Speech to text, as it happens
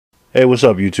Hey, what's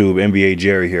up, YouTube? NBA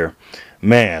Jerry here.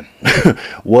 Man,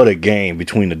 what a game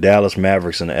between the Dallas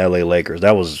Mavericks and the LA Lakers.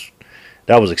 That was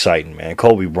exciting, man.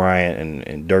 Kobe Bryant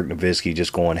and Dirk Nowitzki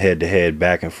just going head to head,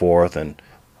 back and forth, and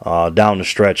down the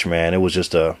stretch, man. It was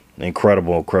just a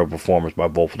incredible performance by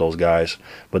both of those guys.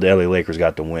 But the LA Lakers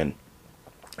got the win.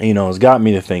 You know, it's got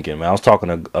me to thinking, man. I was talking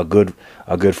to a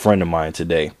good friend of mine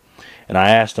today, and I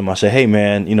asked him. I said, "Hey,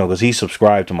 man, you know, because he's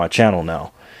subscribed to my channel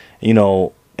now, you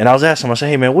know." And I was asking him, I said,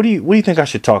 "Hey, man, what do you think I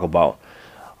should talk about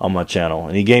on my channel?"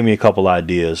 And he gave me a couple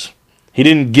ideas. He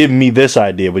didn't give me this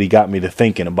idea, but he got me to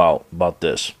thinking about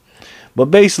this. But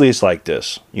basically, it's like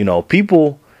this. You know,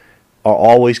 people are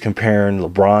always comparing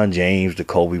LeBron James to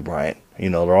Kobe Bryant. You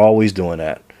know, they're always doing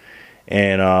that.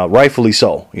 And rightfully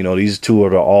so. You know, these two are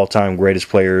the all-time greatest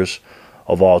players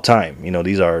of all time. You know,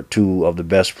 these are two of the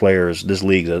best players this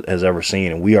league has ever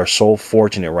seen. And we are so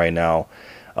fortunate right now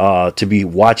to be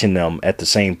watching them at the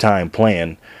same time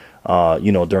playing,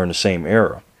 you know, during the same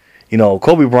era. You know,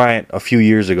 Kobe Bryant a few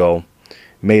years ago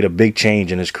made a big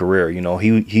change in his career. You know,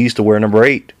 he used to wear number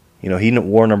 8. You know, he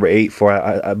wore number 8 for,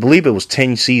 I believe it was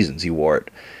 10 seasons he wore it,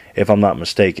 if I'm not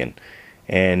mistaken.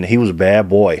 And he was a bad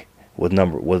boy with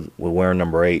wearing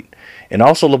number 8. And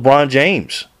also LeBron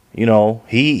James, you know,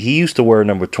 he used to wear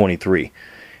number 23.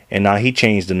 And now he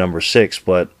changed to number 6,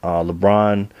 but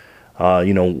LeBron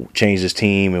you know, changed his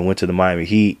team and went to the Miami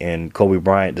Heat, and Kobe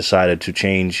Bryant decided to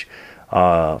change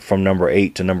from number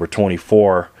 8 to number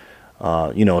 24,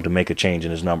 you know, to make a change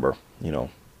in his number, you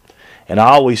know. And I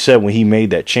always said when he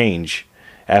made that change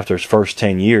after his first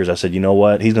 10 years, I said, you know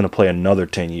what, he's going to play another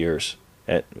 10 years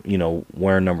at, you know,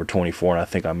 wearing number 24, and I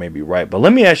think I may be right. But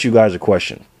let me ask you guys a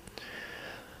question.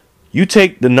 You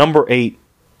take the number 8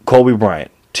 Kobe Bryant,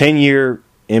 10-year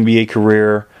NBA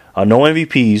career, no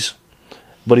MVPs,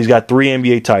 but he's got 3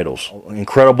 NBA titles.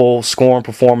 Incredible scoring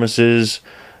performances.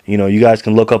 You know, you guys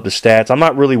can look up the stats. I'm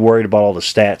not really worried about all the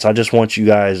stats. I just want you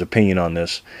guys' opinion on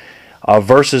this.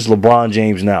 Versus LeBron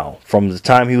James now. From the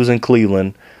time he was in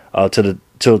Cleveland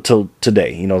till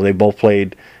today. You know, they both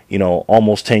played, you know,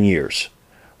 almost 10 years.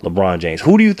 LeBron James.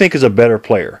 Who do you think is a better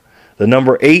player? The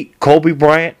number 8 Kobe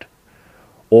Bryant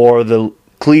or the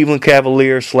Cleveland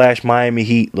Cavaliers / Miami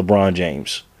Heat LeBron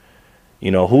James? You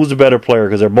know, who's the better player?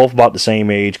 Because they're both about the same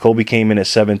age. Kobe came in at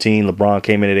 17. LeBron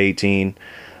came in at 18.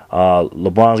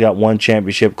 LeBron's got 1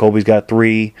 championship. Kobe's got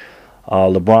 3.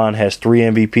 LeBron has 3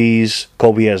 MVPs.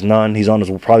 Kobe has none. He's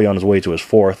probably on his way to his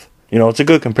 4th. You know, it's a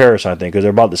good comparison, I think, because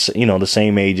they're about the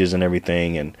same ages and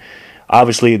everything. And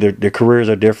obviously, their careers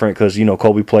are different because, you know,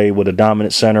 Kobe played with a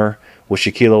dominant center with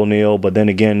Shaquille O'Neal. But then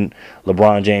again,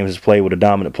 LeBron James has played with a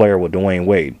dominant player with Dwayne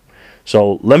Wade.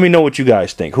 So let me know what you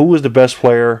guys think. Who is the best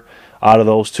player out of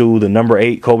those two? The number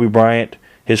 8 Kobe Bryant,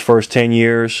 his first 10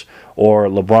 years, or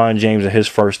LeBron James in his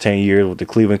first 10 years with the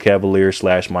Cleveland Cavaliers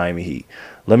 / Miami Heat?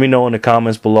 Let me know in the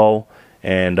comments below,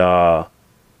 and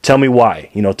tell me why.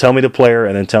 You know, tell me the player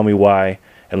and then tell me why,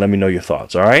 and let me know your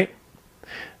thoughts. All right?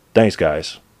 Thanks,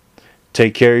 guys.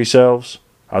 Take care of yourselves.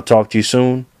 I'll talk to you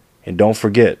soon, and don't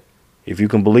forget, if you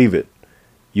can believe it,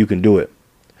 you can do it.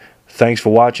 Thanks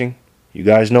for watching. You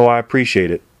guys know I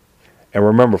appreciate it. And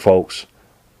remember, folks,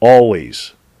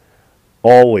 always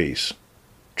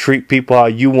treat people how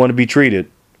you want to be treated,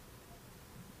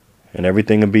 and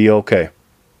everything will be okay.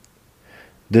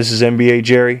 This is NBA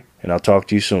Jerry, and I'll talk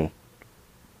to you soon.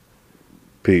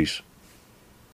 Peace.